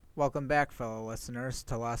Welcome back, fellow listeners,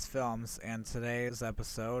 to Lost Films, and today's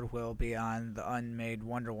episode will be on the unmade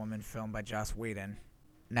Wonder Woman film by Joss Whedon.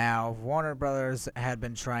 Now, Warner Brothers had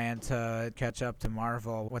been trying to catch up to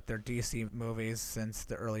Marvel with their DC movies since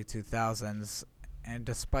the early 2000s, and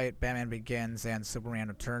despite Batman Begins and Superman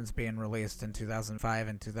Returns being released in 2005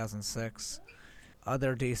 and 2006,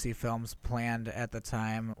 other DC films planned at the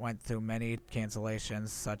time went through many cancellations,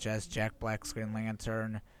 such as Jack Black's Green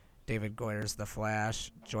Lantern, David Goyer's The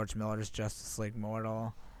Flash, George Miller's Justice League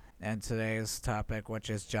Mortal, and today's topic, which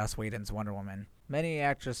is Joss Whedon's Wonder Woman. Many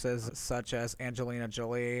actresses, such as Angelina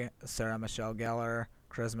Jolie, Sarah Michelle Gellar,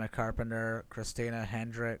 Charisma Carpenter, Christina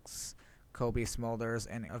Hendricks, Kobe Smulders,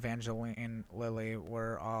 and Evangeline Lilly,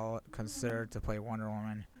 were all considered to play Wonder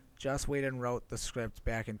Woman. Joss Whedon wrote the script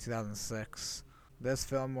back in 2006. This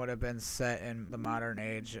film would have been set in the modern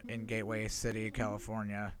age in Gateway City,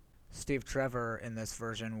 California. Steve Trevor in this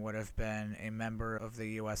version would have been a member of the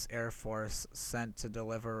U.S. Air Force sent to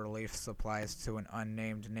deliver relief supplies to an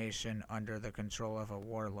unnamed nation under the control of a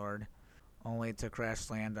warlord, only to crash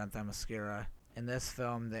land on Themyscira. In this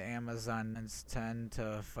film, the Amazons tend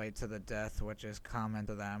to fight to the death, which is common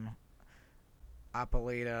to them.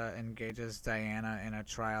 Apolita engages Diana in a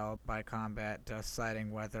trial by combat, deciding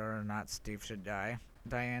whether or not Steve should die.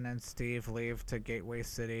 Diana and Steve leave to Gateway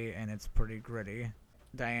City, and it's pretty gritty.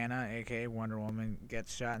 Diana, aka Wonder Woman,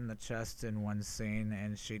 gets shot in the chest in one scene,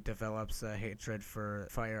 and she develops a hatred for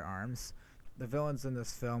firearms. The villains in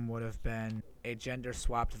this film would have been a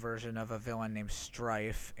gender-swapped version of a villain named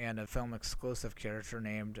Strife and a film-exclusive character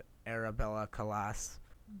named Arabella Callas.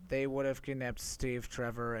 They would have kidnapped Steve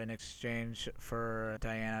Trevor in exchange for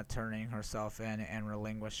Diana turning herself in and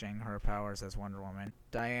relinquishing her powers as Wonder Woman.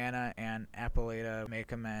 Diana and Apolita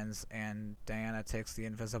make amends, and Diana takes the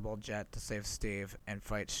invisible jet to save Steve and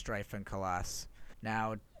fight Strife and Colossus.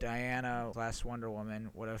 Now, Diana / Wonder Woman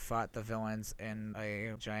would have fought the villains in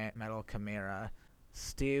a giant metal chimera.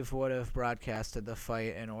 Steve would have broadcasted the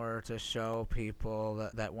fight in order to show people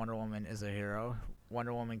that Wonder Woman is a hero.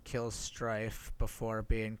 Wonder Woman kills Strife before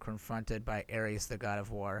being confronted by Ares, the god of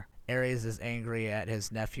war. Ares is angry at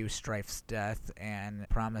his nephew Strife's death and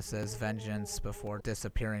promises vengeance before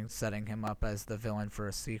disappearing, setting him up as the villain for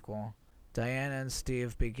a sequel. Diana and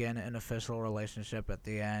Steve begin an official relationship at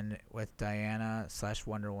the end, with Diana /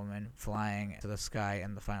 Wonder Woman flying to the sky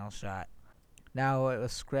in the final shot. Now, it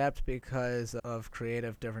was scrapped because of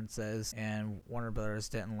creative differences, and Warner Brothers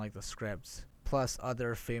didn't like the script. Plus,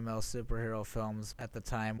 other female superhero films at the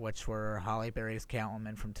time, which were Halle Berry's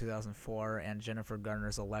Catwoman from 2004 and Jennifer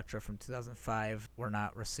Garner's Elektra from 2005, were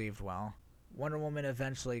not received well. Wonder Woman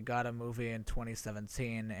eventually got a movie in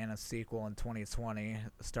 2017 and a sequel in 2020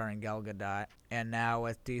 starring Gal Gadot. And now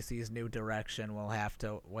with DC's new direction, we'll have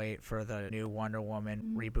to wait for the new Wonder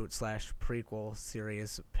Woman reboot / prequel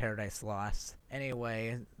series, Paradise Lost.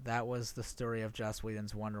 Anyway, that was the story of Joss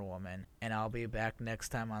Whedon's Wonder Woman. And I'll be back next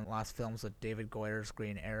time on Lost Films with David Goyer's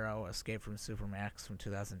Green Arrow, Escape from Supermax from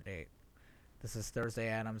 2008. This is Thursday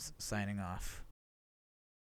Adams signing off.